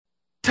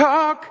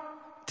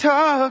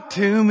Talk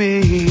to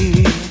me.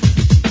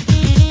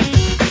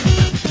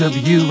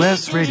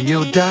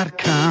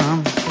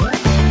 WSRadio.com.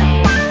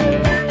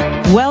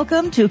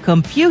 Welcome to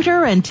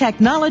Computer and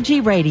Technology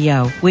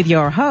Radio with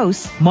your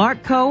hosts,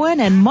 Mark Cohen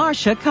and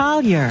Marcia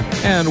Collier.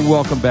 And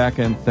welcome back,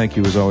 and thank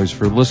you as always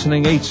for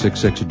listening.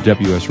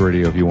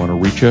 866-WS-Radio if you want to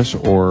reach us,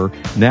 or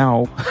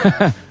now,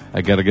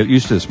 I got to get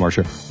used to this,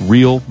 Marcia,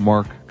 Real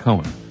Mark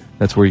Cohen.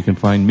 That's where you can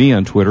find me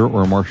on Twitter,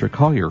 or Marcia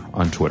Collier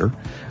on Twitter.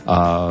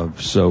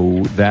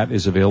 So that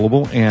is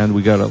available, and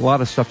we got a lot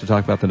of stuff to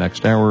talk about the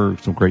next hour,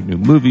 some great new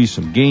movies,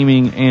 some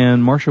gaming,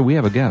 and Marcia, we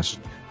have a guest.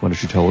 Why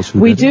don't you tell us who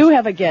we that is? We do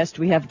have a guest.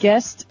 We have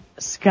guest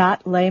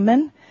Scott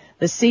Lehman,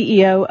 the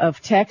CEO of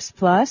Text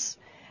Plus,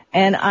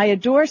 and I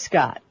adore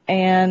Scott,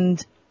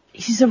 and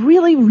he's a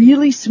really,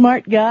 really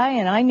smart guy,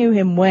 and I knew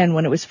him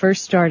when it was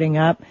first starting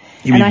up.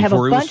 You mean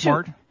before he was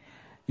smart?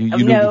 You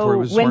knew before he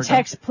was smart? When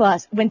Text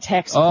Plus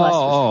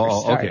was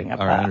first starting up.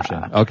 Okay, all right, I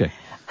understand. Okay.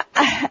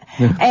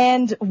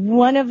 And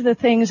one of the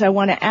things I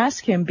want to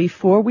ask him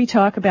before we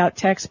talk about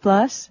Text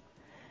Plus,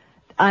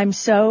 I'm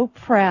so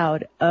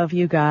proud of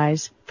you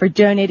guys for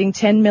donating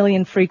 10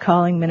 million free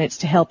calling minutes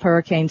to help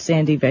Hurricane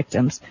Sandy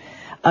victims.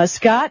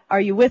 Scott,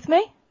 are you with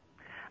me?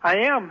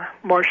 I am,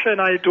 Marcia,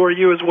 and I adore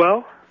you as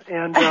well.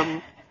 And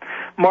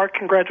Mark,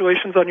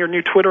 congratulations on your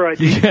new Twitter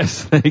ID.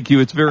 Yes, thank you.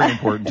 It's very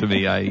important to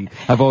me.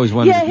 I've always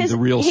wanted to be the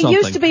real something. He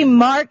used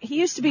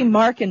to be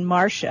Mark and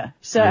Marcia.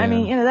 So I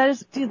mean,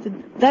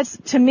 that's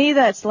to me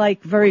that's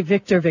like very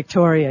Victor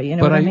Victoria. You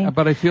know what I mean?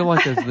 But I feel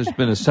like there's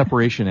been a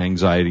separation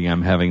anxiety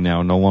I'm having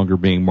now, no longer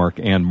being Mark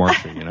and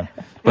Marcia. You know.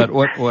 But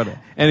what?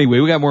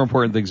 Anyway, we got more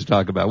important things to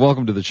talk about.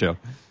 Welcome to the show.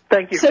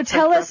 Thank you. So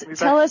tell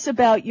us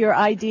about your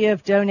idea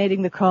of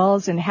donating the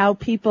calls and how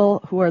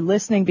people who are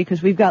listening,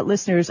 because we've got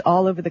listeners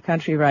all over the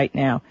country right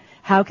now,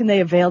 how can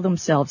they avail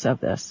themselves of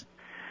this?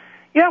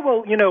 Yeah,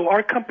 well,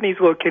 our company's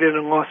located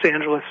in Los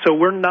Angeles, so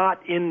we're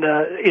not in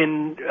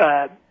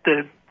the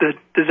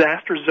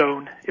disaster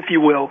zone, if you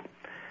will.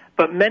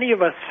 But many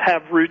of us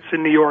have roots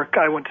in New York.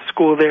 I went to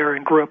school there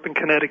and grew up in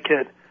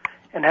Connecticut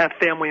and have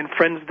family and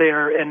friends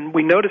there, and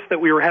we noticed that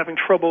we were having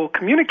trouble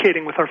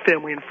communicating with our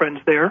family and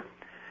friends there.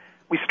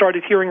 We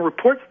started hearing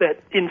reports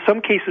that in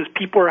some cases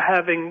people are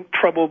having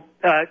trouble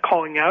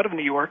calling out of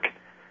New York.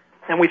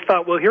 And we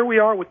thought, well, here we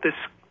are with this,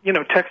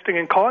 texting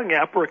and calling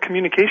app. We're a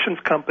communications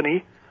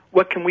company.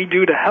 What can we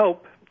do to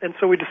help? And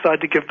so we decided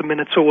to give the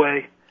minutes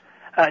away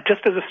just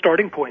as a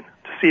starting point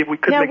to see if we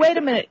could Now, wait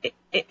a minute.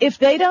 If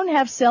they don't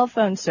have cell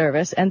phone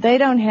service and they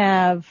don't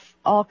have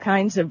all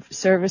kinds of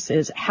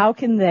services, how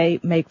can they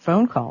make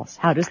phone calls?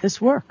 How does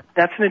this work?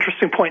 That's an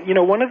interesting point.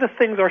 One of the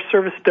things our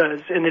service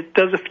does, and it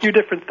does a few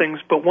different things,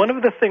 but one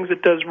of the things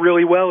it does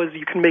really well is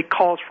you can make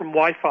calls from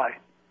Wi-Fi.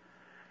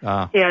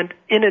 And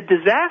in a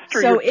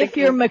disaster... So if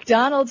your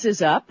McDonald's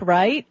is up,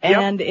 right,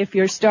 and Yep. if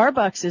your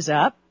Starbucks is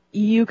up,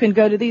 you can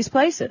go to these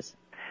places.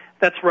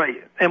 That's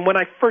right. And when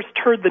I first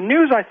heard the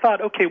news, I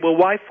thought, okay, well,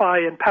 Wi-Fi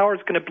and power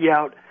is going to be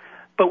out.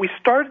 But we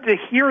started to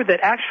hear that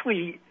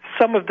actually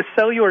some of the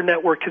cellular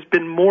network has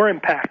been more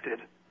impacted.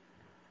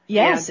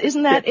 Yes,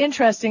 isn't that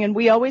interesting? And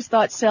we always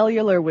thought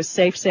cellular was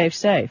safe.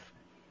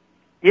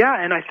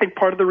 Yeah, and I think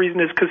part of the reason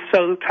is because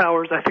cell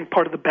towers, I think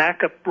part of the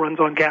backup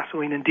runs on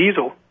gasoline and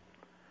diesel.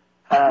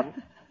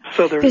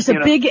 So there's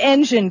a big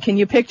engine. Can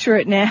you picture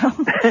it now?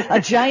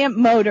 A giant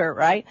motor,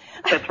 right?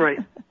 That's right.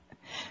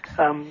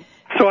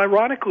 So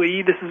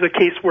ironically, this is a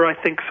case where I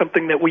think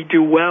something that we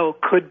do well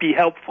could be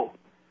helpful.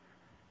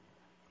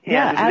 And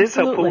yeah, it is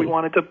helpful. We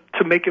wanted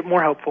to make it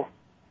more helpful.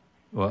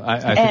 Well,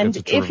 I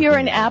think if you're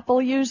an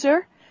Apple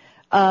user,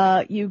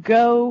 you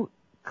go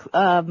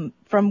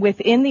from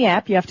within the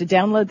app. You have to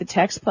download the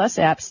Text Plus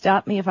app.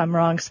 Stop me if I'm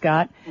wrong,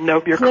 Scott.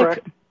 Nope, you're Click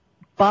correct.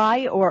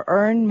 Buy or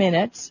earn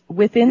minutes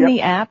within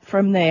the app.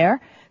 From there,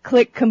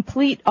 click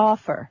Complete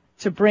Offer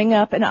to bring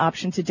up an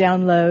option to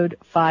download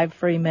 5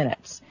 free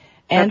minutes.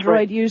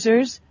 Android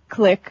users,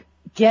 click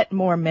Get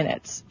More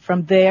Minutes.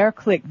 From there,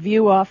 click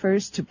View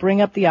Offers to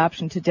bring up the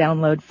option to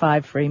download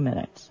 5 free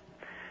minutes.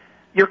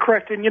 You're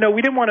correct, and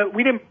we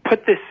didn't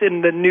put this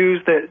in the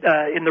news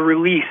that in the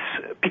release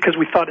because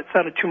we thought it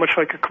sounded too much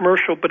like a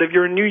commercial. But if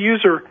you're a new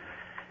user,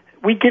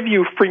 we give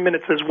you free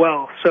minutes as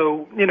well.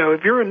 So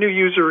if you're a new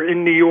user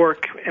in New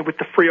York and with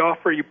the free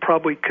offer, you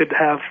probably could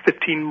have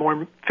 15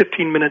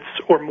 minutes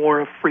or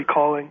more of free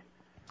calling.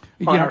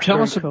 Yeah, tell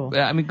us. Cool.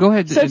 I mean, go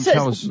ahead and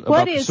tell us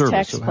about the service. What is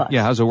Text Plus?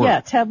 Yeah, how's it work? Yeah,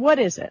 Tab, what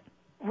is it?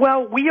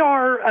 Well, we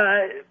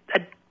are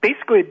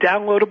basically a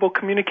downloadable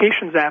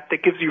communications app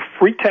that gives you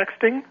free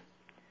texting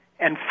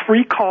and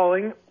free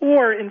calling,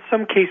 or in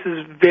some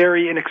cases,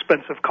 very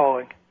inexpensive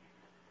calling.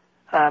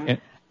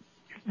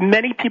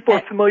 Many people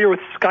are familiar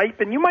with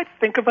Skype, and you might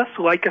think of us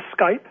like a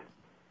Skype.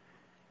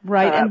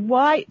 Right, and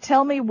why?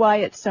 Tell me why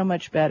it's so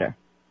much better.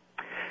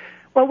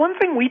 Well, one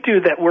thing we do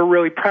that we're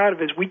really proud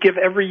of is we give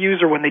every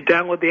user, when they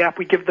download the app,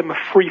 we give them a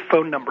free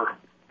phone number.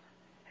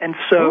 And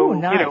so,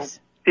 nice.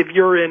 If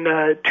you're in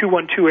a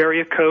 212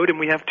 area code, and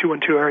we have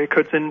 212 area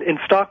codes in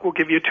stock, we'll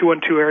give you a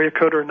 212 area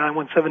code or a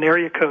 917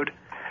 area code.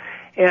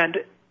 And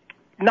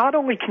not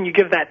only can you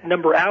give that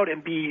number out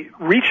and be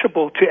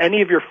reachable to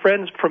any of your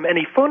friends from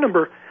any phone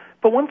number,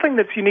 but one thing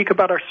that's unique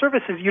about our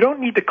service is you don't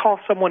need to call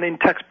someone in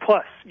Text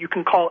Plus. You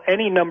can call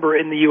any number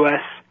in the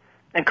U.S.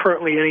 and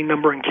currently any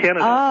number in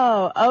Canada.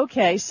 Oh,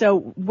 okay. So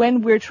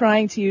when we're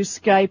trying to use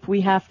Skype,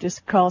 we have to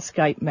call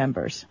Skype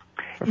members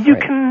for free. You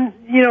can,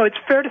 it's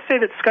fair to say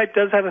that Skype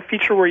does have a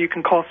feature where you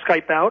can call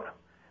Skype out.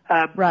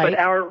 Right. But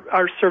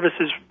our service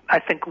is, I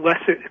think,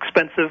 less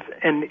expensive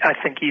and I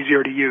think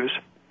easier to use.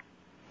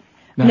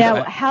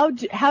 Now, how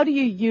do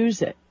you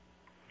use it?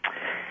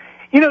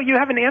 You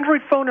have an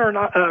Android phone or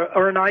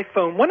an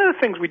iPhone. One of the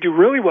things we do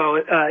really well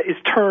is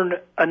turn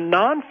a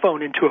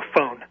non-phone into a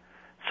phone.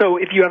 So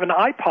if you have an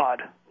iPod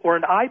or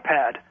an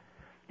iPad,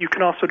 you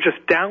can also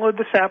just download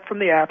this app from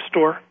the App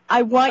Store.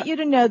 I want you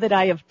to know that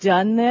I have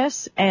done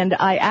this, and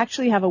I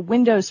actually have a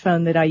Windows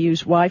phone that I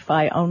use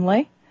Wi-Fi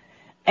only.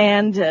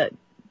 And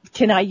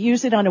can I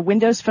use it on a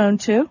Windows phone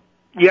too?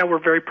 Yeah, we're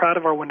very proud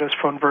of our Windows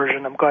Phone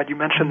version. I'm glad you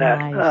mentioned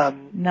that.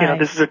 Nice.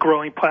 This is a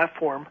growing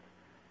platform,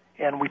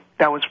 and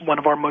that was one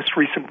of our most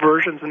recent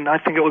versions, and I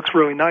think it looks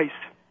really nice.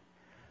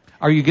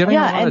 Are you getting a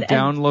lot of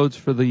downloads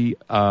for the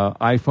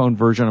iPhone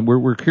version?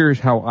 We're curious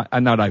how,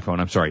 not iPhone,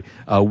 I'm sorry,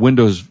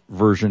 Windows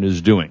version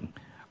is doing.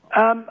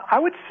 I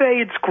would say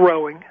it's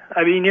growing.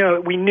 I mean,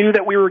 we knew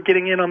that we were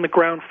getting in on the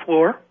ground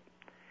floor.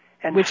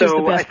 And which is the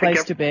best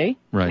place to be.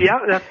 Right. Yeah,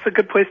 that's a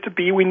good place to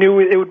be. We knew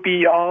it would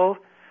be all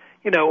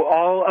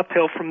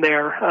uphill from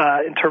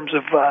there in terms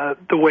of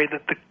the way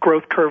that the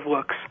growth curve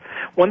looks.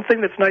 One thing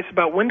that's nice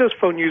about Windows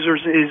Phone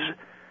users is,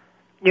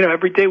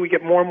 every day we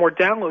get more and more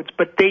downloads,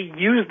 but they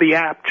use the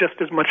app just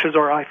as much as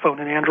our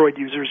iPhone and Android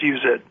users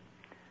use it,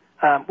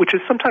 which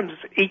is sometimes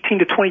 18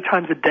 to 20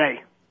 times a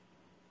day.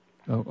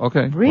 Oh,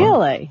 okay.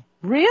 Really?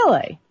 Wow.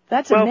 Really?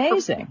 That's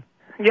amazing.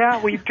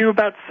 Yeah, we do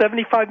about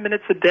 75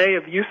 minutes a day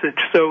of usage.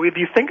 So if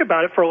you think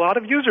about it, for a lot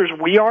of users,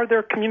 we are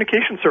their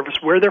communication service.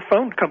 We're their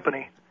phone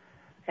company.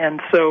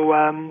 And so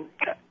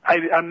I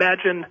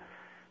imagine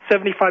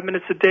 75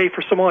 minutes a day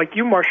for someone like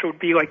you, Marsha, would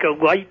be like a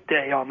light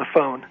day on the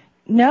phone.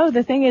 No,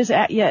 the thing is,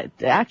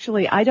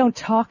 actually, I don't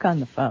talk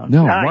on the phone.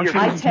 No,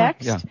 I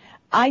text. Yeah.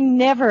 I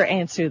never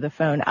answer the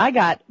phone. I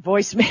got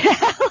voicemail.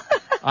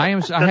 I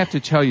have to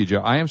tell you, Joe,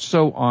 I am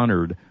so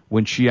honored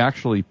when she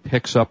actually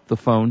picks up the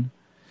phone.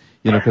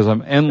 Because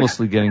I'm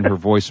endlessly getting her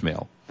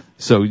voicemail.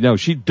 So, no,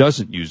 she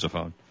doesn't use the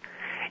phone.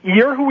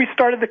 You're who we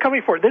started the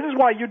company for. This is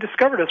why you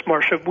discovered us,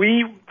 Marsha.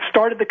 We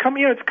started the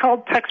company, it's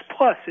called Text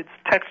Plus. It's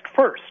text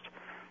first.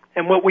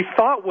 And what we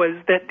thought was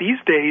that these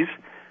days,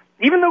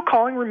 even though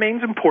calling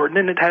remains important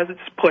and it has its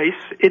place,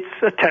 it's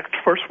a text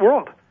first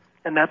world.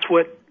 And that's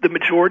what the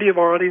majority of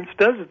our audience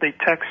does, is they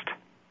text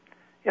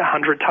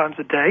 100 times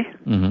a day,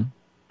 and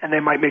they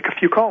might make a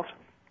few calls.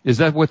 Is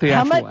that what the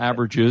actual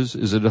average is?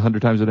 Is it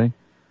 100 times a day?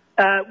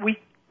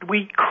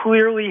 We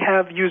clearly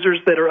have users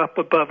that are up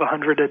above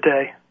 100 a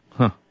day.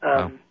 Huh.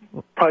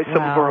 Probably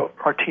some of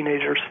our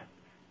teenagers.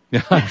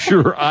 Yeah,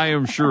 I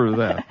am sure of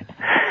that.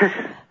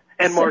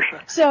 And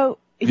Marsha. So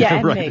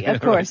and right, me, of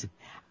course.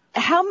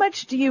 Right. How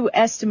much do you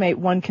estimate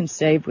one can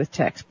save with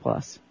Text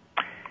Plus?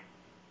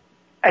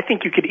 I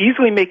think you could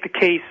easily make the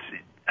case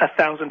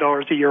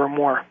 $1,000 a year or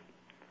more.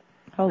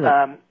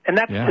 And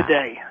that's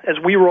today. As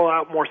we roll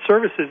out more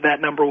services, that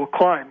number will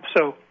climb.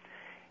 So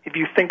if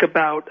you think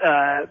about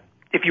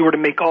if you were to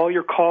make all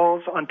your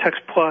calls on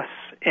Text Plus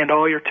and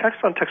all your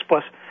texts on Text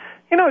Plus,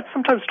 it's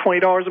sometimes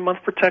 $20 a month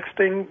for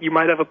texting. You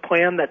might have a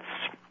plan that's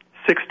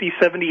 $60,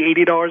 $70,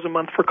 $80 a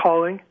month for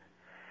calling.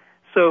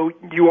 So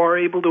you are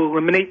able to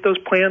eliminate those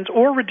plans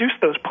or reduce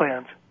those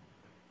plans.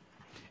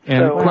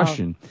 And a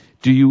question,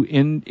 do you,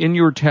 in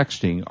your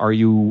texting, are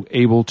you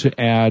able to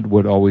add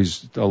what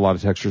always a lot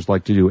of texters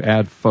like to do,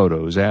 add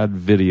photos, add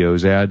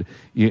videos, add,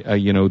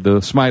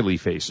 the smiley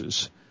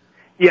faces?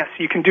 Yes,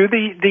 you can do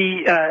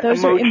the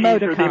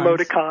emojis or the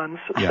emoticons.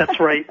 Yeah. That's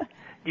right.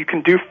 You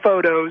can do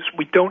photos.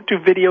 We don't do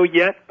video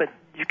yet, but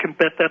you can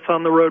bet that's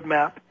on the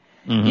roadmap.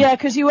 Mm-hmm. Yeah,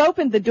 because you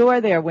opened the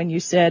door there when you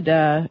said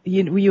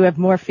you have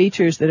more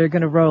features that are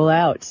going to roll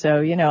out.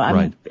 So,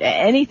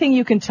 anything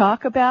you can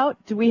talk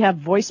about? Do we have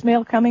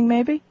voicemail coming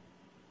maybe?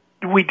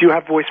 We do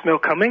have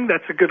voicemail coming.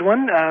 That's a good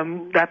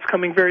one. That's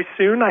coming very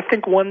soon. I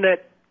think one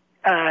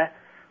that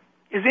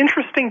is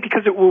interesting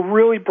because it will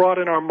really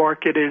broaden our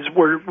market is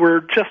we're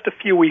just a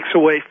few weeks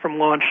away from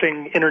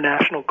launching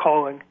international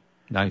calling.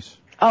 Nice.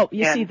 Oh,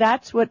 see,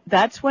 that's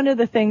one of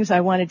the things I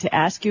wanted to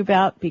ask you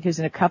about, because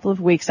in a couple of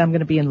weeks I'm going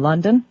to be in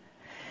London.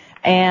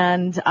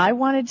 And I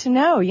wanted to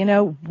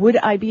know, would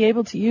I be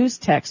able to use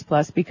Text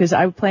Plus, because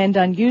I planned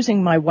on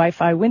using my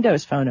Wi-Fi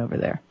Windows phone over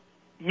there.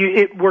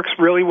 It works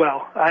really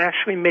well. I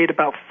actually made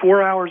about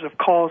 4 hours of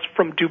calls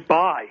from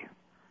Dubai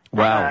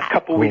a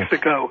couple weeks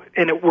ago,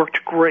 and it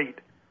worked great.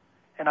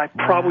 And I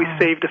probably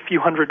saved a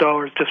few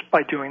 $100s just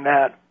by doing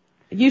that.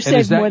 You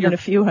saved more than a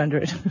few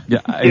hundred.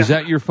 Yeah. Is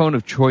that your phone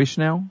of choice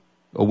now?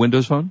 A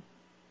Windows phone?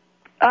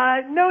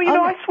 No,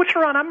 I switch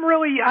around.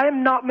 I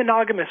am not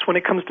monogamous when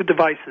it comes to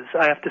devices,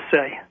 I have to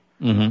say.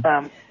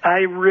 Mm-hmm.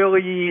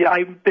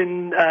 I've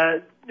been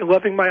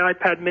Loving my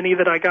iPad Mini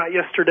that I got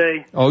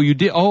yesterday. Oh, you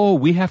did? Oh,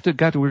 we're going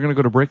to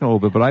go to break in a little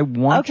bit, but I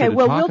want you to talk about that. Okay,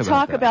 well, we'll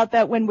talk about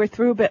that when we're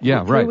through,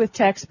 with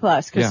Text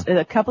Plus, because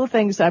a couple of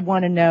things I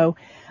want to know.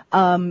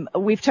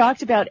 We've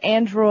talked about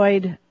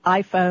Android,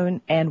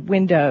 iPhone, and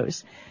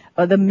Windows,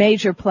 the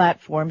major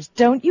platforms.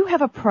 Don't you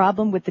have a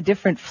problem with the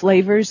different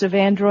flavors of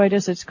Android,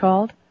 as it's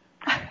called?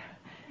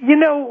 You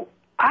know,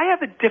 I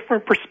have a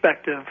different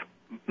perspective.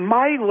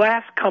 My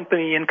last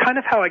company, and kind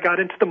of how I got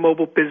into the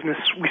mobile business,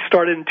 we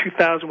started in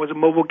 2000, was a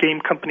mobile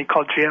game company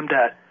called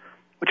Jamdat,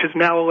 which is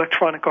now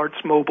Electronic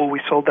Arts Mobile. We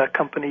sold that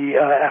company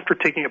after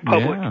taking it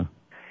public. Yeah.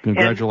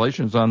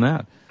 Congratulations on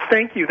that.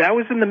 Thank you. That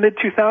was in the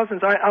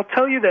mid-2000s. I'll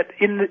tell you that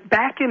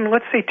back in,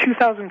 let's say,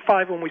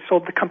 2005, when we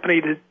sold the company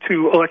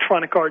to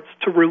Electronic Arts,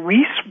 to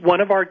release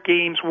one of our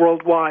games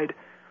worldwide,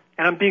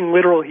 and I'm being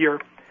literal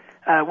here,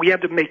 we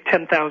had to make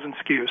 10,000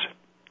 SKUs.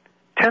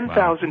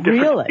 10,000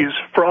 different SKUs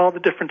for all the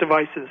different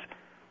devices.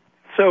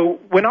 So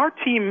when our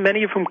team,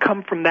 many of whom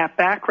come from that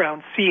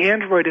background, see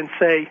Android and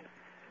say,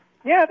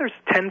 yeah, there's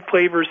 10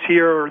 flavors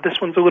here, or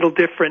this one's a little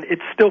different, it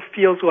still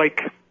feels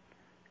like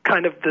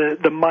kind of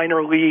the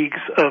minor leagues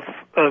of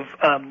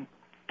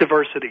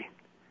diversity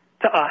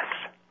to us.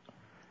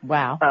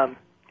 Wow.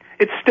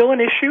 It's still an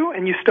issue,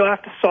 and you still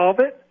have to solve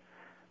it,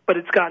 but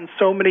it's gotten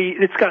so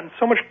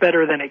much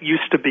better than it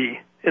used to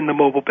be in the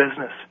mobile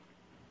business.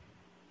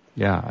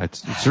 Yeah, it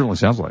certainly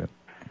sounds like it.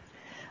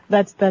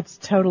 That's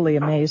totally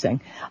amazing.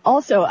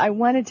 Also, I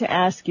wanted to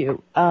ask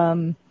you,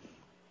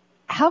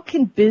 how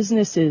can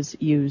businesses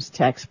use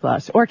Text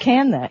Plus, or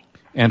can they?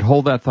 And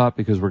hold that thought,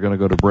 because we're going to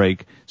go to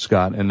break,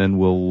 Scott, and then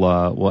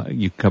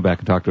you can come back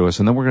and talk to us,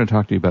 and then we're going to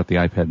talk to you about the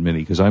iPad Mini,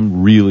 because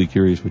I'm really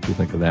curious what you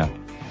think of that.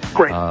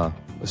 Great.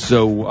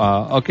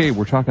 Okay,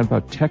 we're talking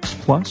about Text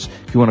Plus.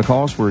 If you want to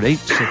call us, we're at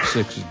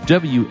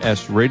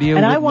 866-WS-RADIO.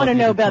 And I want to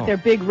know about their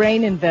big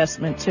rain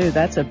investment, too.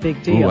 That's a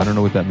big deal. Ooh, I don't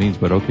know what that means,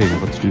 but okay,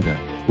 well, let's do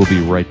that. We'll be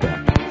right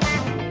back.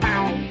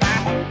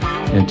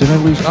 And did I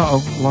lose?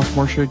 Lost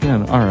Marcia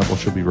again. All right, well,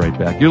 she'll be right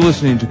back. You're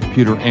listening to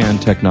Computer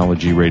and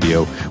Technology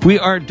Radio. We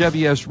are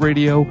WS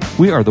Radio.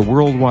 We are the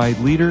worldwide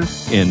leader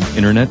in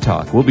Internet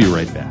talk. We'll be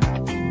right back.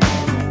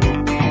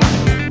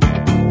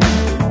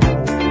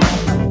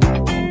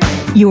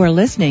 You are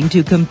listening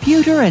to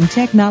Computer and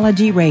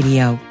Technology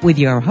Radio with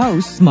your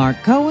hosts,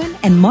 Mark Cohen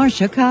and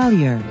Marcia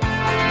Collier.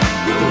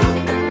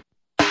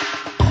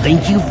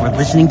 Thank you for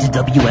listening to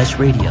WS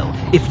Radio.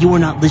 If you are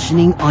not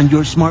listening on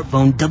your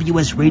smartphone,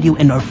 WS Radio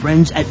and our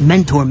friends at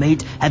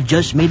MentorMate have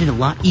just made it a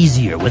lot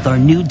easier with our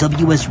new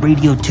WS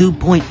Radio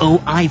 2.0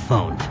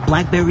 iPhone,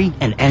 BlackBerry,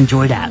 and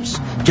Android apps.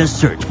 Just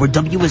search for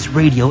WS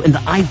Radio in the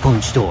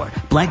iPhone store,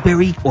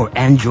 BlackBerry, or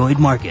Android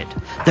market.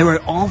 There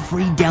are all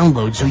free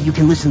downloads so you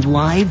can listen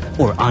live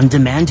or on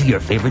demand to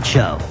your favorite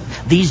show.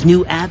 These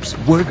new apps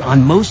work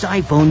on most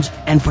iPhones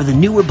and for the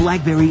newer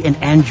BlackBerry and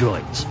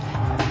Androids.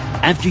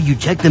 After you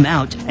check them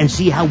out and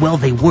see how well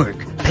they work,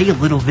 pay a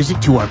little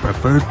visit to our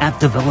preferred app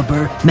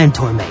developer,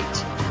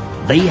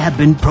 MentorMate. They have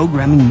been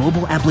programming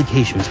mobile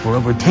applications for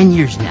over 10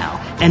 years now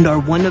and are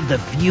one of the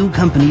few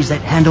companies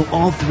that handle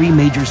all three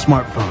major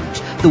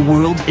smartphones. The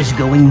world is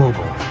going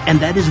mobile, and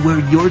that is where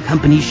your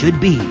company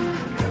should be.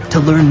 To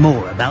learn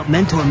more about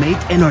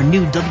MentorMate and our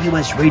new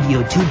WS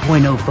Radio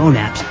 2.0 phone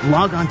apps,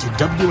 log on to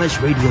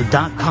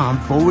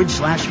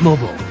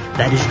wsradio.com/mobile.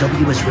 That is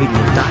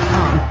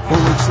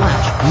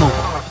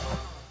wsradio.com/mobile.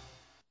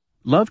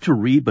 Love to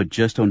read but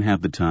just don't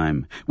have the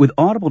time? With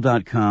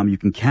Audible.com, you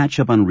can catch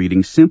up on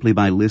reading simply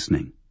by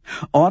listening.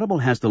 Audible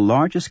has the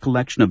largest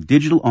collection of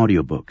digital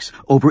audiobooks,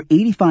 over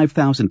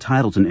 85,000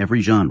 titles in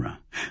every genre.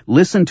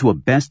 Listen to a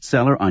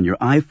bestseller on your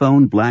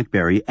iPhone,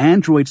 BlackBerry,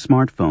 Android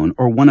smartphone,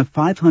 or one of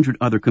 500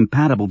 other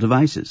compatible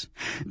devices.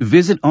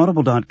 Visit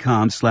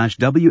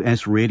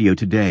audible.com/WS Radio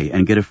today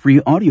and get a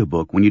free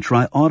audiobook when you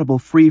try Audible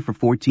free for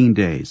 14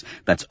 days.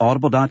 That's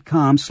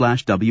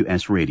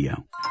audible.com/WS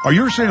Radio. Are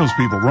your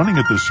salespeople running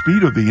at the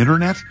speed of the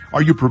Internet?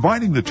 Are you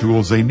providing the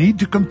tools they need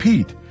to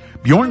compete?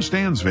 Bjorn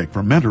Stansvik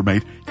from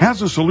MentorMate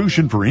has a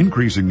solution for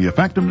increasing the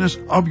effectiveness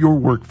of your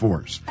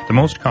workforce. The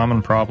most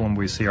common problem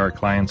we see our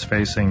clients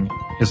facing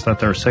is that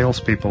their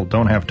salespeople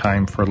don't have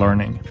time for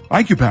learning.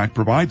 IQPAC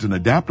provides an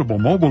adaptable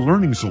mobile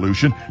learning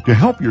solution to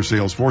help your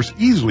sales force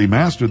easily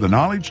master the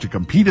knowledge to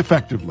compete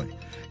effectively.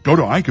 Go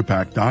to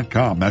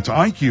IQPAC.com, that's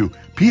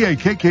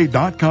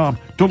IQPAKK.com,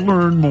 to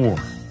learn more.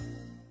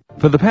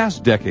 For the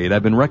past decade,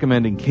 I've been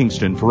recommending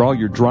Kingston for all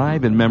your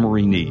drive and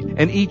memory need,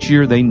 and each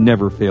year they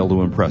never fail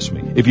to impress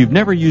me. If you've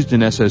never used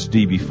an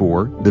SSD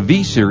before, the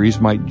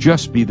V-Series might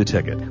just be the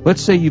ticket.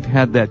 Let's say you've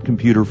had that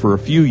computer for a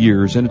few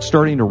years and it's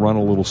starting to run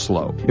a little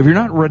slow. If you're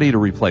not ready to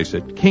replace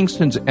it,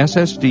 Kingston's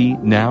SSD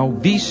Now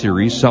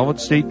V-Series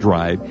solid-state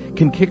drive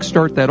can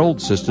kickstart that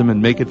old system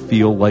and make it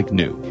feel like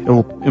new.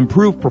 It'll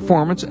improve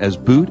performance as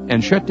boot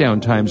and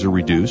shutdown times are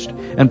reduced,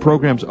 and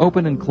programs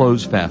open and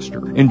close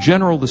faster. In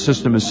general, the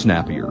system is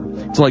snappier.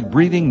 are. It's like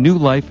breathing new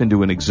life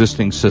into an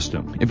existing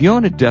system. If you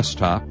own a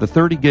desktop, the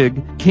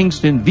 30-gig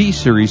Kingston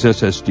V-Series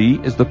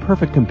SSD is the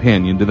perfect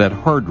companion to that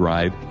hard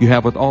drive you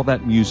have with all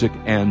that music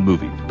and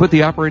movie. Put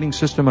the operating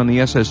system on the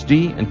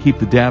SSD and keep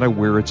the data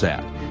where it's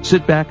at.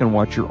 Sit back and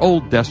watch your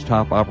old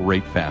desktop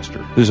operate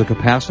faster. There's a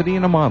capacity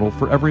and a model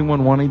for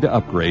everyone wanting to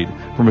upgrade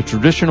from a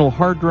traditional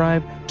hard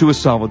drive to a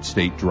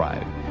solid-state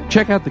drive.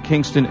 Check out the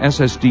Kingston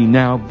SSD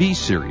Now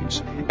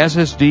V-Series.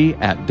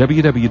 SSD at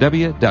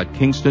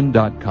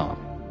www.kingston.com.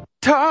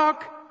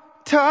 Talk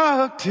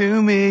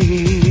to me.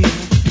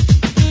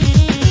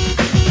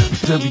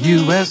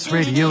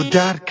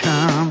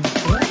 WSRadio.com.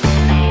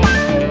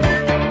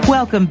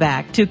 Welcome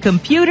back to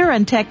Computer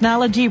and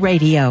Technology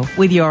Radio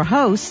with your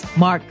hosts,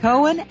 Mark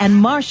Cohen and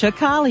Marcia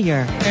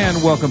Collier.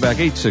 And welcome back,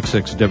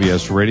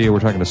 866-WS Radio. We're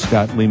talking to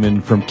Scott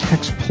Lehman from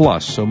Text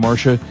Plus. So,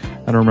 Marcia,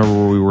 I don't remember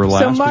where we were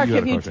last. So, Mark,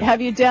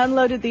 have you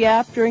downloaded the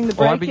app during the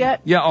break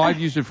yet? Yeah, I've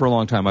used it for a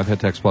long time. I've had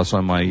Text Plus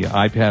on my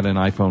iPad and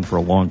iPhone for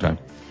a long time.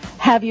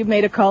 Have you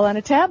made a call on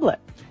a tablet?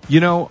 You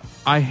know,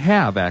 I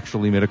have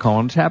actually made a call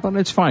on a tablet, and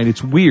it's fine.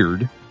 It's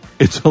weird.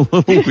 It's a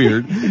little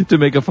weird to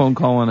make a phone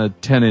call on a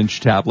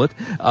 10-inch tablet,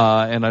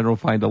 and I don't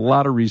find a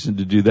lot of reason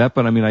to do that.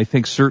 But, I mean, I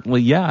think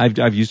certainly, yeah,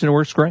 I've used it and it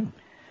works great.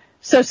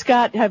 So,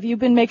 Scott, have you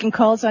been making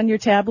calls on your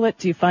tablet?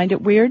 Do you find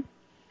it weird?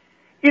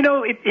 You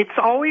know, it's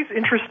always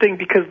interesting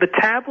because the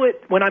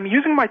tablet, when I'm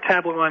using my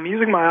tablet, when I'm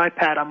using my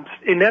iPad, I'm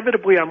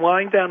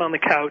lying down on the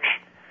couch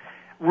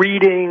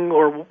reading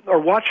or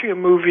watching a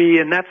movie,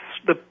 and that's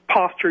the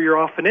posture you're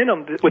often in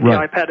with the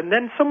iPad. And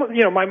then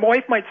my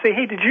wife might say,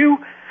 "Hey, did you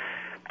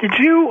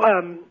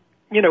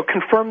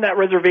confirm that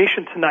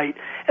reservation tonight?"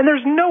 And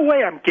there's no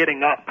way I'm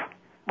getting up,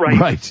 right?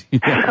 Right.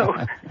 Yeah. So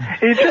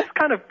it just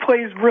kind of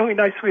plays really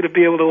nicely to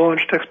be able to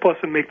launch Text Plus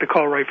and make the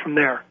call right from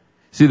there.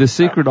 See, the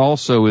secret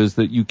also is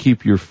that you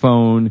keep your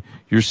phone,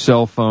 your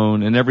cell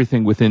phone, and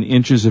everything within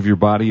inches of your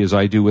body, as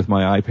I do with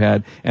my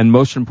iPad. And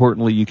most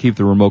importantly, you keep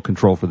the remote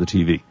control for the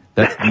TV.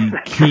 That's the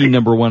key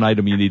number one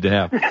item you need to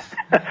have.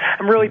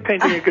 I'm really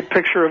painting a good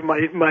picture of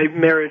my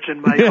marriage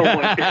and my home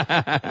life.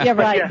 Yeah,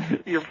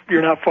 right. Yeah,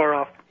 you're not far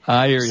off.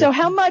 I hear you. So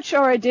how much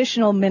are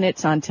additional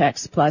minutes on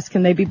Text Plus?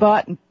 Can they be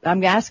bought?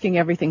 I'm asking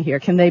everything here.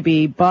 Can they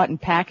be bought in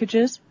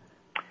packages?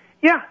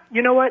 Yeah,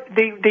 you know what?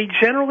 They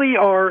generally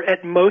are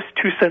at most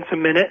 2 cents a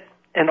minute,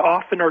 and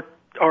often are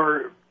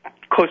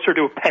closer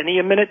to a penny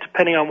a minute,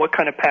 depending on what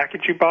kind of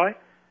package you buy.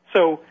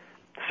 So,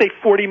 say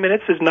 40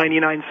 minutes is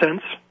 99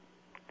 cents,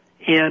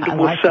 and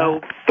we'll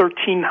sell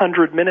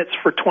 1,300 minutes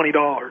for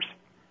 $20.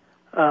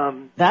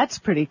 That's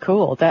pretty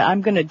cool.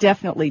 I'm going to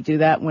definitely do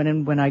that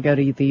when I go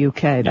to the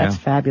UK. That's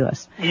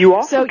fabulous. You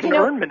also can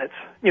earn minutes,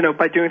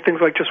 by doing things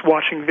like just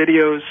watching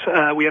videos.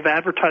 We have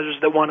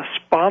advertisers that want to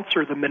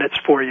sponsor the minutes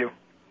for you.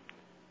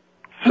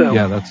 So.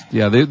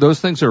 Those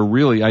things are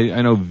really,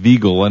 I know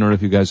Veagle, I don't know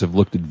if you guys have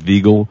looked at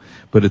Veagle,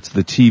 but it's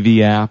the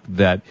TV app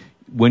that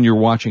when you're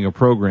watching a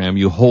program,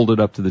 you hold it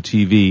up to the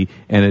TV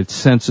and it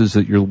senses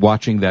that you're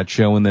watching that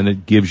show, and then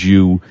it gives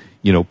you,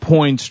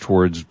 points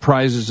towards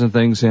prizes and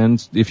things.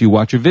 And if you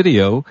watch a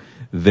video,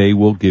 they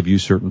will give you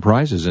certain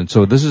prizes. And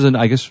so this is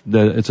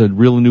it's a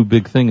real new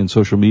big thing in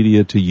social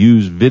media to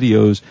use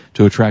videos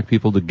to attract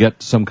people to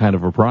get some kind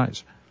of a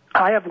prize.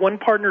 I have one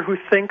partner who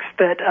thinks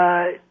that,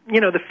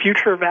 the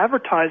future of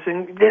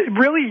advertising,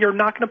 really you're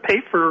not going to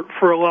pay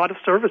for a lot of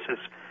services,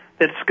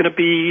 that it's going to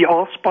be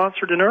all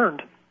sponsored and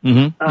earned.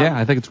 Mm-hmm.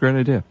 I think it's a great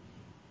idea.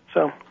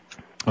 So.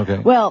 Okay.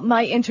 Well,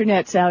 my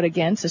internet's out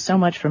again, so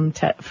much for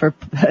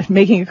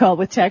making a call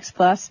with Text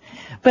Plus.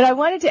 But I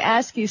wanted to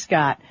ask you,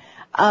 Scott,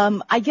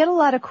 I get a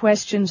lot of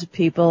questions of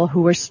people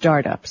who are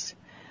startups.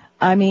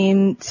 I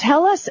mean,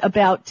 tell us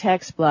about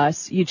Text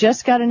Plus. You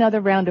just got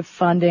another round of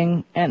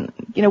funding, and,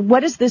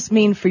 what does this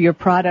mean for your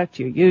product,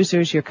 your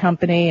users, your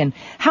company, and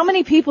how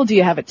many people do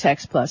you have at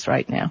Text Plus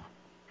right now?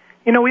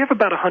 We have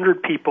about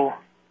 100 people,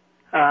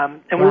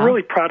 and we're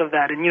really proud of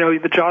that. And,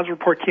 the JOBS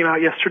report came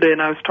out yesterday, and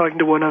I was talking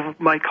to one of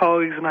my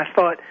colleagues, and I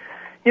thought,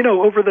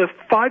 over the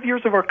 5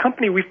 years of our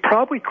company, we've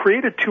probably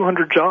created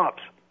 200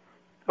 jobs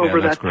over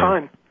that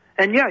time.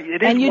 And,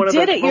 it is and one of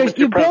those moments. And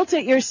you built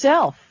it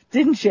yourself.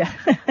 Didn't you?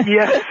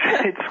 Yes,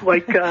 it's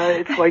like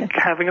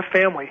having a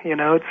family.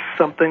 It's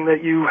something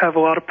that you have a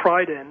lot of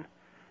pride in,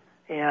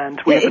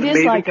 and we have an amazing team. It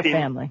is like a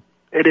family.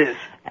 It is.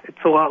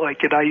 It's a lot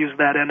like it. I use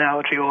that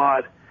analogy a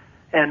lot.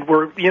 And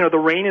we're, the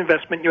RAIN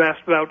investment you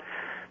asked about,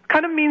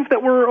 kind of means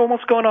that we're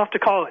almost going off to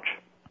college.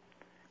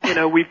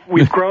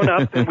 We've grown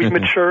up and we've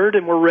matured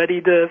and we're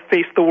ready to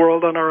face the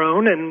world on our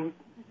own, and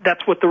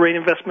that's what the RAIN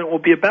investment will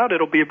be about.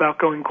 It'll be about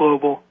going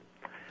global.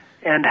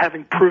 And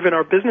having proven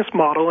our business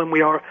model, and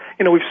we are,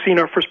 we've seen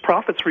our first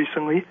profits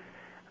recently,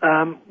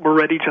 we're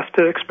ready just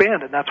to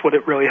expand, and that's what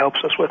it really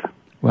helps us with.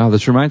 Wow,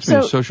 this reminds me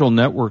of Social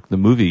Network, the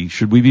movie.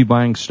 Should we be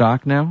buying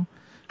stock now?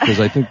 Because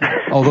I think,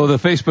 although the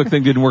Facebook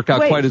thing didn't work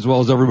out quite as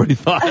well as everybody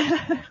thought.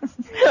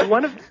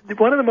 One of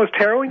the most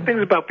harrowing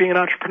things about being an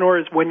entrepreneur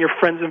is when your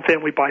friends and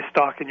family buy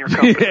stock in your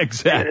company.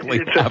 Exactly,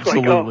 it's just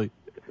absolutely.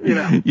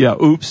 Like,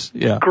 Yeah, oops,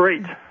 yeah.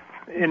 Great.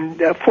 And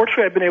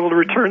fortunately, I've been able to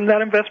return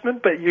that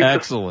investment, but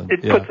Excellent.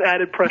 It puts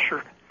added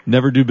pressure.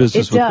 Never do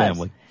business with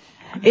family.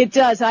 It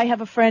does. I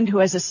have a friend who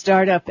has a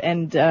startup,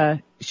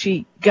 and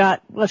she's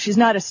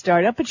not a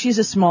startup, but she's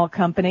a small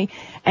company,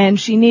 and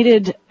she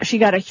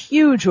got a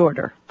huge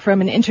order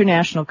from an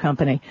international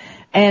company,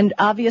 and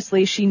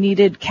obviously she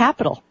needed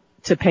capital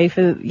to pay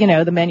for,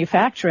 the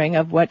manufacturing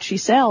of what she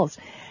sells.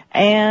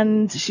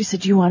 And she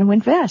said, "Do you want to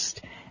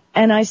invest?"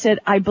 And I said,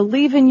 "I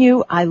believe in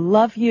you. I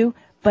love you.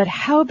 But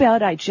how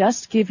about I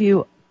just give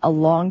you a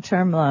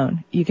long-term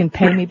loan? You can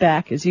pay me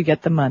back as you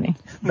get the money."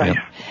 Nice.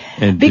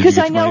 And because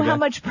I know how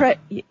much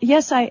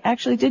yes, I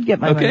actually did get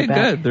my money back.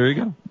 Okay, good. There you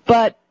go.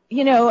 But,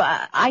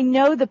 I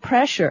know the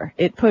pressure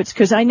it puts,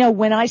 because I know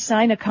when I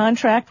sign a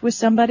contract with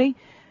somebody,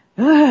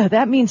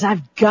 that means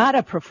I've got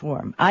to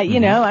perform.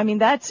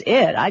 That's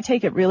it. I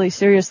take it really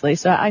seriously.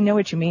 So I know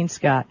what you mean,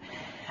 Scott.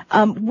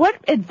 What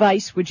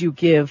advice would you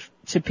give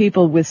to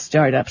people with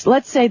startups?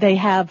 Let's say they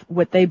have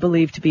what they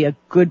believe to be a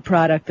good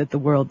product that the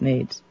world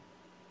needs.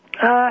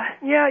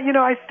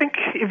 I think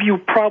if you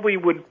probably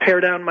would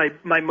pare down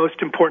my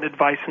most important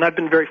advice, and I've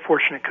been very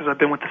fortunate because I've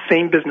been with the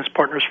same business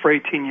partners for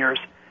 18 years,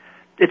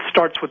 it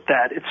starts with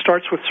that. It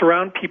starts with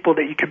surround people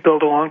that you could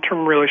build a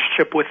long-term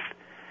relationship with,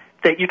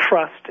 that you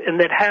trust, and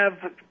that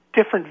have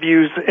different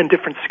views and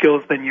different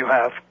skills than you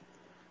have.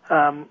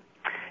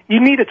 You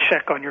need to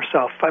check on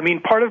yourself. I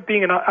mean, part of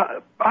being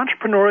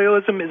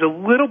entrepreneurialism is a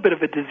little bit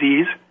of a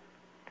disease.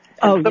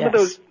 Some of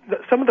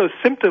those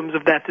symptoms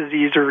of that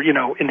disease are,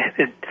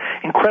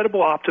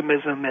 incredible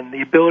optimism and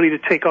the ability to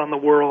take on the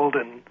world,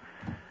 and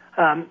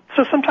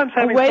so sometimes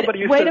having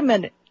somebody. Wait a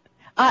minute.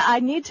 I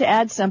need to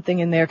add something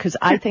in there because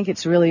I think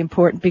it's really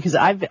important, because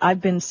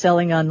I've been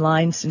selling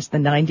online since the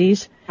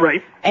 90s.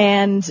 Right.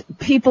 And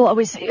people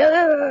always say,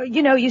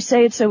 you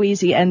say it's so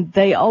easy, and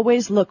they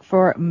always look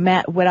for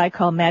what I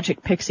call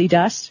magic pixie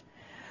dust,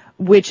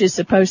 which is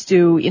supposed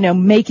to,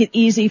 make it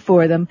easy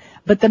for them.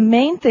 But the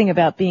main thing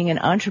about being an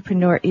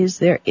entrepreneur is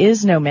there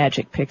is no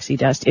magic pixie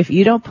dust. If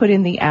you don't put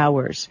in the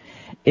hours,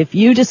 if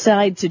you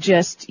decide to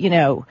just,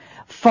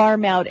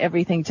 farm out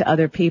everything to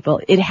other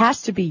people, it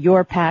has to be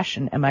your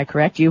passion. Am I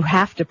correct? You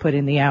have to put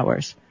in the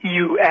hours.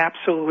 You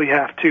absolutely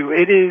have to.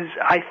 It is,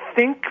 I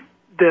think,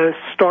 the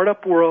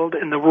startup world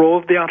and the role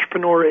of the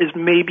entrepreneur is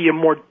maybe a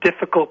more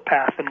difficult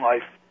path in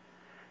life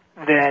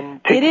than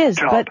taking a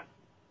job.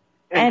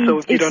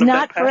 And it's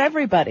not for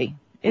everybody.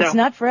 It's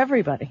not for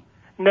everybody.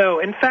 No.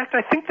 In fact,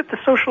 I think that the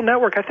social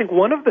network,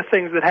 one of the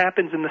things that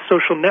happens in the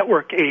social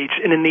network age,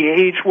 and in the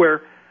age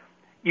where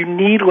you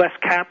need less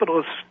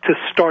capital to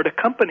start a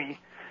company,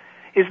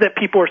 is that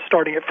people are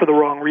starting it for the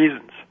wrong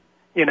reasons.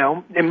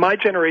 In my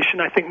generation,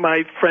 I think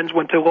my friends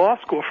went to law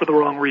school for the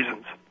wrong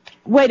reasons.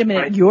 Wait a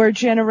minute, right? Your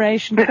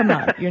generation? Come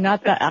on. You're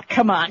not that,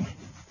 come on.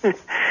 Way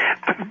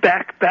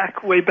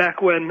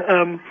back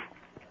when,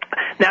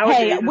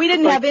 Hey, we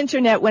didn't have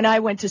internet when I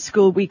went to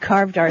school. We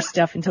carved our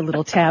stuff into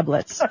little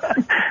tablets.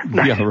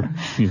 Yeah,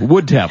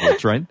 wood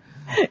tablets, right?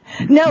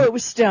 No, it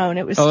was stone.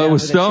 It was stone. Oh, it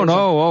was stone.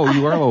 Oh,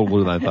 you are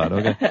older than I thought.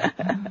 Okay.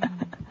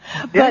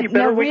 You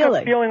better wake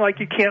up feeling like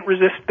you can't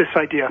resist this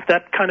idea.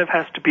 That kind of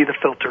has to be the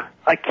filter.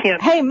 I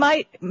can't. Hey,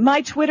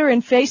 my Twitter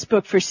and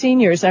Facebook for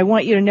seniors, I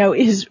want you to know,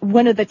 is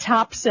one of the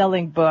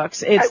top-selling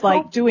books. It's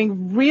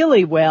doing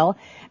really well.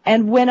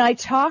 And when I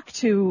talk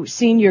to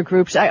senior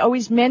groups, I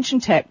always mention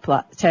Text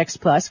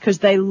Plus because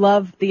they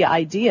love the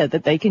idea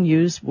that they can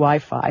use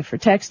Wi-Fi for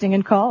texting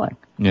and calling.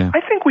 Yeah.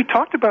 I think we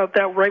talked about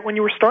that right when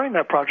you were starting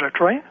that project,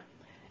 right?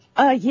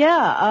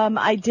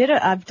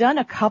 I've done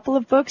a couple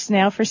of books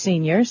now for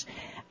seniors,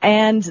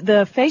 and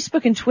the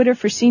Facebook and Twitter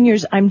for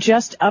seniors, I'm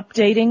just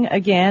updating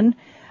again.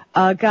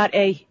 Got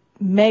a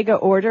mega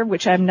order,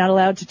 which I'm not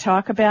allowed to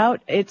talk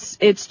about.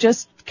 It's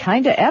just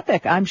kind of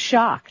epic. I'm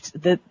shocked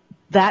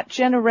that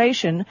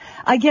generation,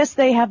 I guess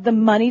they have the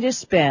money to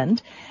spend.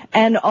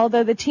 And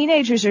although the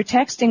teenagers are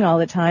texting all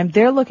the time,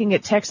 they're looking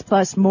at Text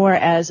Plus more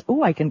as,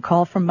 I can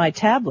call from my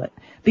tablet,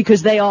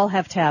 because they all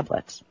have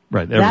tablets.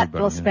 Right. That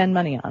they'll spend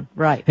money on.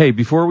 Right. Hey,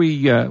 before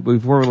we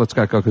let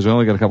Scott go, because we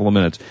only got a couple of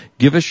minutes,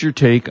 give us your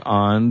take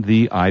on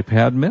the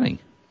iPad Mini.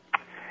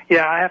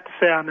 Yeah, I have to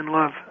say I'm in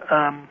love.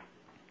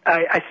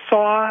 I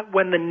saw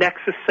when the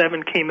Nexus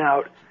 7 came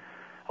out,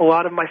 a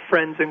lot of my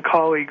friends and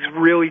colleagues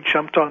really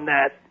jumped on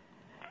that.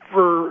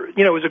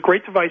 It was a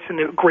great device and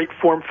a great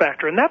form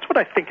factor, and that's what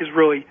I think is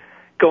really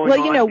going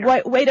on.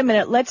 Well, wait a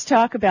minute. Let's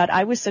talk about,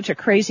 I was such a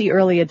crazy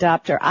early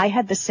adopter. I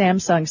had the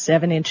Samsung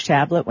 7-inch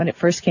tablet when it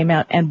first came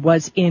out and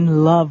was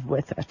in love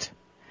with it.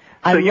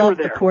 I love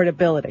the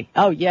portability.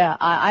 Oh, yeah.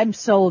 I'm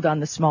sold on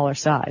the smaller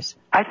size.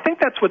 I think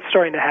that's what's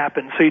starting to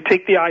happen. So you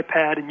take the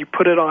iPad and you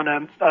put it on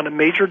a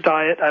major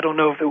diet. I don't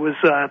know if it was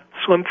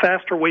Slim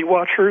Fast or Weight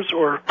Watchers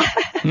or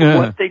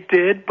what they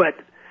did, but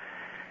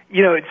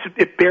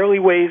it barely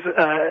weighs.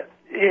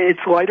 It's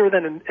lighter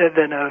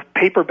than a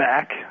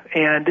paperback,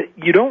 and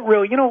you don't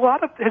really. A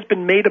lot has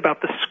been made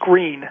about the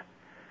screen,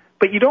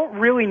 but you don't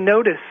really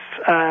notice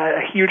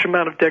a huge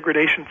amount of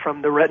degradation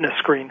from the Retina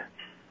screen,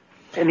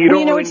 and you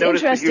don't really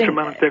notice a huge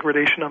amount of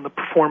degradation on the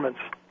performance.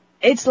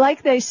 It's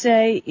like they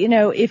say,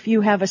 if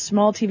you have a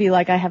small TV,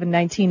 like I have a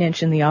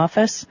 19-inch in the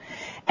office,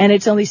 and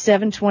it's only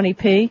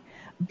 720p,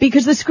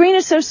 because the screen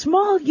is so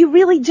small, you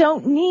really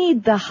don't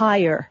need the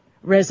higher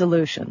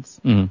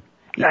resolutions.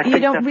 Mm-hmm. You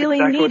don't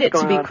really need it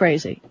to be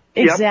crazy.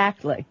 Yep.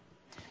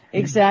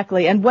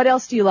 Exactly. And what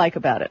else do you like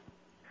about it?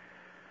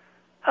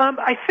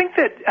 I think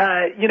that,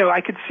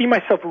 I could see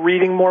myself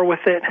reading more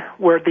with it,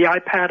 where the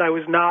iPad I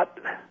was not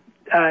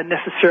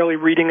necessarily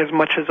reading as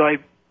much as I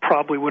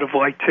probably would have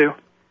liked to.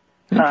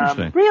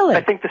 Interesting. Really?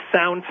 I think the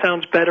sound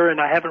sounds better,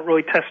 and I haven't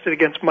really tested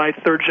against my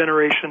third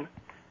generation.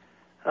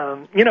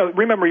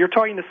 Remember, you're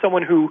talking to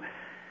someone who,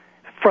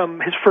 from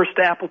his first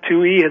Apple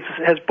IIe,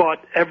 has bought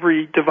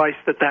every device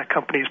that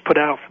company has put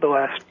out for the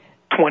last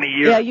 20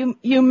 years. Yeah,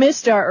 you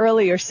missed our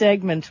earlier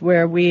segment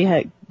where we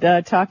had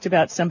talked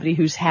about somebody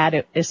who's had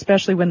it,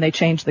 especially when they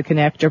changed the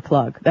connector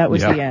plug. That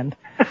was the end.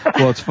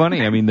 Well, it's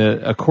funny. I mean,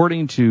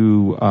 according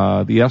to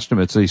the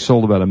estimates, they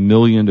sold about 1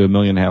 million to 1.5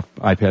 million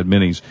iPad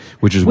minis,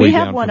 which is way down.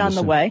 We have one on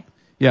the way.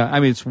 Yeah, I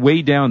mean, it's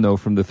way down, though,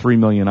 from the 3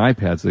 million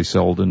iPads they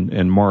sold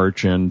in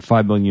March and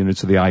 5 million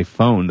units of the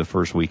iPhone the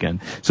first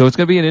weekend. So it's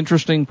going to be an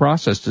interesting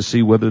process to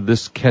see whether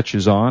this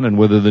catches on and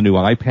whether the new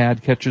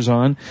iPad catches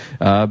on,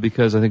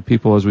 because I think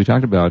people, as we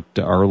talked about,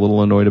 are a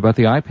little annoyed about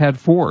the iPad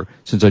 4,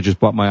 since I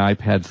just bought my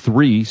iPad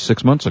 3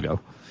 6 months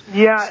ago.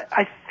 Yeah,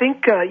 I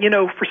think,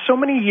 for so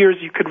many years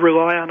you could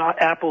rely on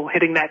Apple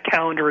hitting that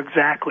calendar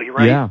exactly,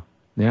 right?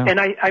 Yeah. And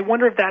I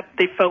wonder if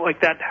they felt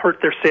like that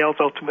hurt their sales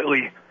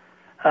ultimately.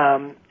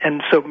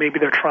 And so maybe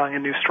they're trying a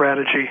new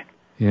strategy.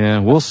 Yeah,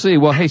 we'll see.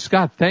 Well, hey,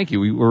 Scott, thank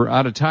you. We're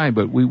out of time,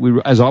 but we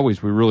as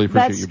always, we really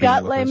appreciate you being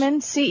with us. That's Scott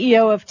Lehman,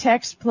 CEO of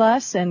Text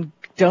Plus, and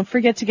don't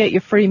forget to get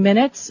your free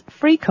minutes,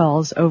 free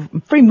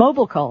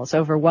mobile calls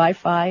over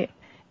Wi-Fi.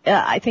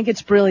 I think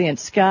it's brilliant,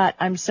 Scott.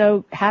 I'm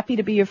so happy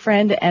to be your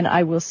friend, and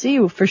I will see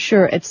you for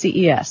sure at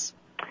CES.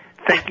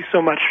 Thank you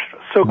so much.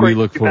 So great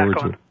we look to be forward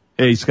back to on. it.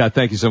 Hey, Scott,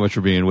 thank you so much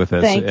for being with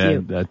us. Thank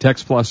you.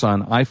 Text Plus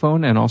on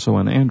iPhone and also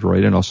on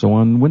Android and also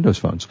on Windows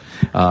phones.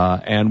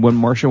 And when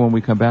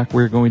we come back,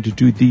 we're going to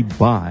do the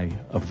buy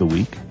of the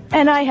week.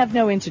 And I have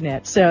no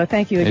internet, so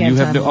thank you again. And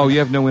you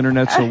have no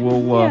internet, so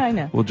I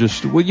know.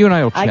 you and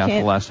I will chat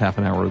the last half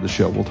an hour of the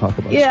show. We'll talk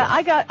about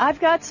stuff. I've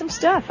got some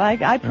stuff.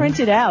 I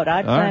printed out.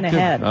 I plan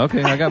ahead.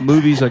 Okay, I got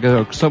movies. I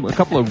got a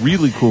couple of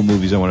really cool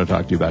movies I want to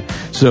talk to you about.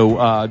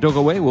 So don't go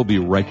away. We'll be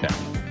right back.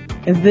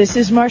 This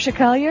is Marcia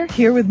Collier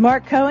here with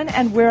Mark Cohen,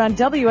 and we're on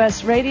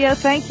WS Radio.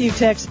 Thank you,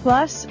 Text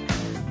Plus.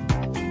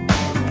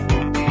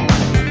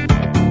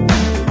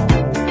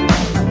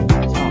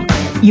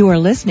 You are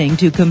listening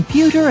to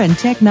Computer and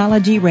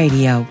Technology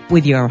Radio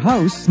with your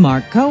hosts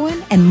Mark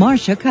Cohen and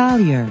Marcia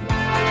Collier.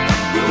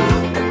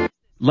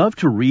 Love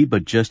to read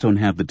but just don't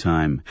have the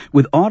time?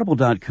 With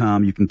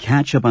Audible.com, you can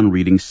catch up on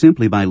reading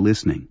simply by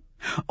listening.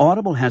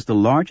 Audible has the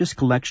largest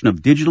collection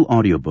of digital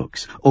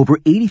audiobooks, over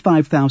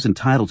 85,000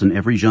 titles in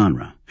every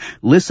genre.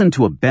 Listen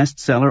to a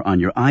bestseller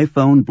on your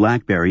iPhone,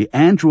 BlackBerry,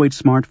 Android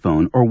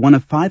smartphone, or one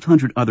of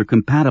 500 other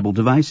compatible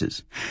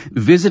devices.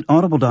 Visit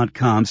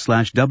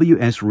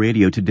audible.com/WS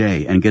Radio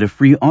today and get a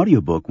free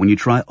audiobook when you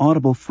try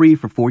Audible free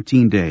for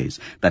 14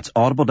 days. That's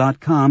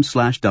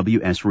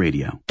audible.com/WS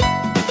Radio.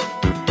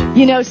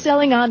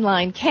 Selling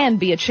online can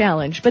be a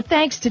challenge, but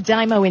thanks to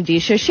Dymo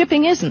Indicia,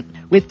 shipping isn't.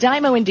 With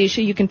Dymo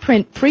Indicia, you can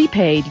print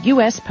prepaid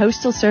U.S.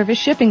 Postal Service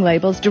shipping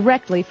labels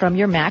directly from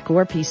your Mac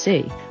or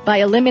PC. By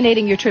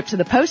eliminating your trip to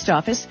the post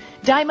office,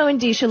 Dymo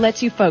Indicia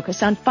lets you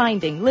focus on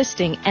finding,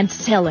 listing, and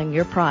selling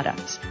your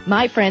products.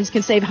 My friends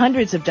can save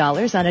hundreds of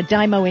dollars on a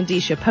Dymo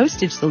Indicia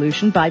postage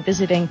solution by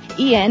visiting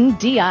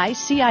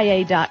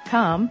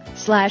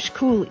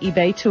endicia.com/cool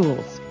eBay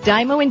tools.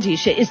 Dymo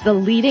Indicia is the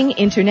leading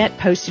internet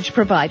postage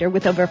provider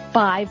with over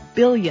 $5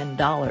 billion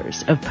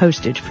of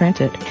postage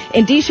printed.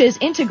 Indicia is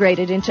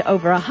integrated into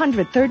over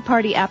 100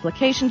 third-party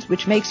applications,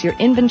 which makes your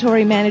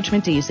inventory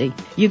management easy.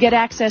 You get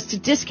access to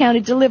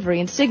discounted delivery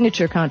and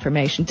signature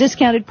confirmation,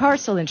 discounted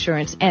parcel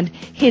insurance, and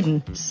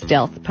hidden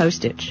stealth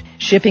postage.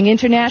 Shipping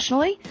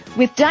internationally?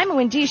 With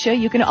Dymo Indicia,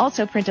 you can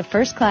also print a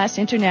first-class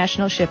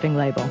international shipping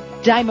label.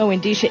 Dymo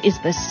Indicia is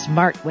the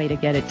smart way to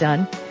get it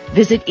done.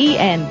 Visit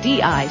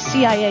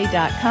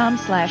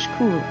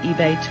endicia.com/cool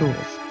eBay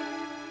tools.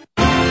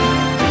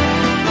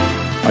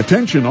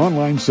 Attention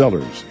online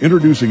sellers,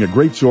 introducing a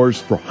great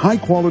source for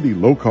high-quality,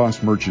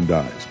 low-cost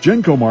merchandise.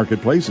 Genco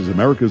Marketplace is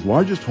America's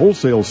largest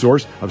wholesale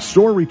source of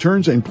store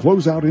returns and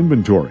closeout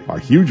inventory. Our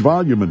huge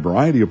volume and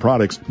variety of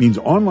products means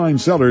online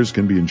sellers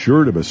can be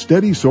ensured of a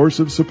steady source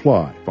of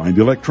supply. Find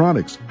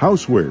electronics,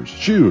 housewares,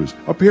 shoes,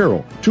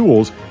 apparel,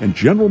 tools, and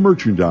general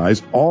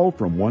merchandise all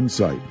from one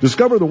site.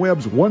 Discover the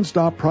web's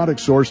one-stop product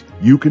source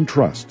you can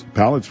trust.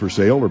 Pallets for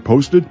sale are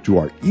posted to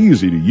our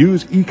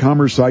easy-to-use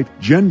e-commerce site,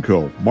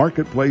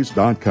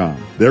 GencoMarketplace.com. GencoMarketplace.com.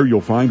 There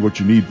you'll find what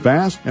you need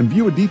fast and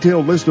view a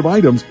detailed list of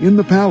items in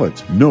the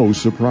pallets. No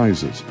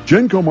surprises.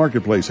 Genco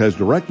Marketplace has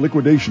direct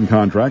liquidation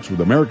contracts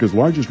with America's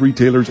largest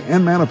retailers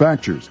and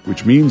manufacturers,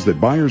 which means that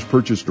buyers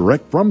purchase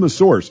direct from the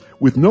source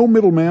with no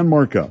middleman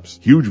markups.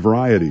 Huge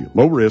variety,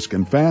 low risk,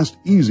 and fast,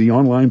 easy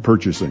online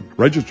purchasing.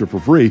 Register for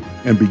free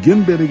and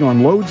begin bidding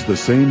on loads the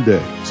same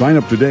day. Sign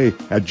up today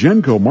at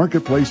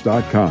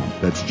GencoMarketplace.com.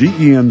 That's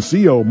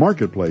GENCO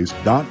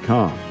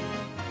Marketplace.com.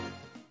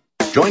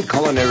 Join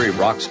culinary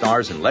rock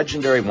stars and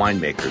legendary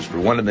winemakers for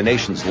one of the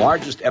nation's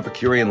largest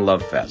Epicurean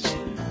love fests,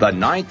 the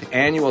 9th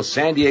Annual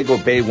San Diego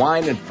Bay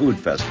Wine and Food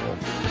Festival,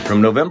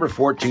 from November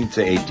 14th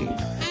to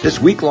 18th. This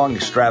week-long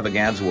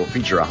extravaganza will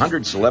feature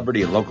 100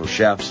 celebrity and local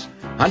chefs,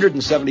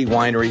 170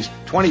 wineries,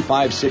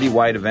 25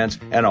 citywide events,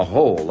 and a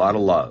whole lot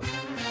of love.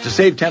 To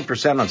save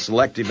 10% on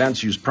select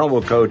events, use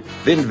promo code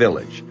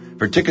VINVILLAGE.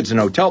 For tickets and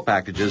hotel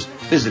packages,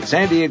 visit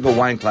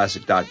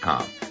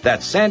SanDiegoWineClassic.com.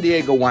 That's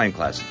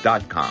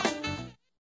SanDiegoWineClassic.com.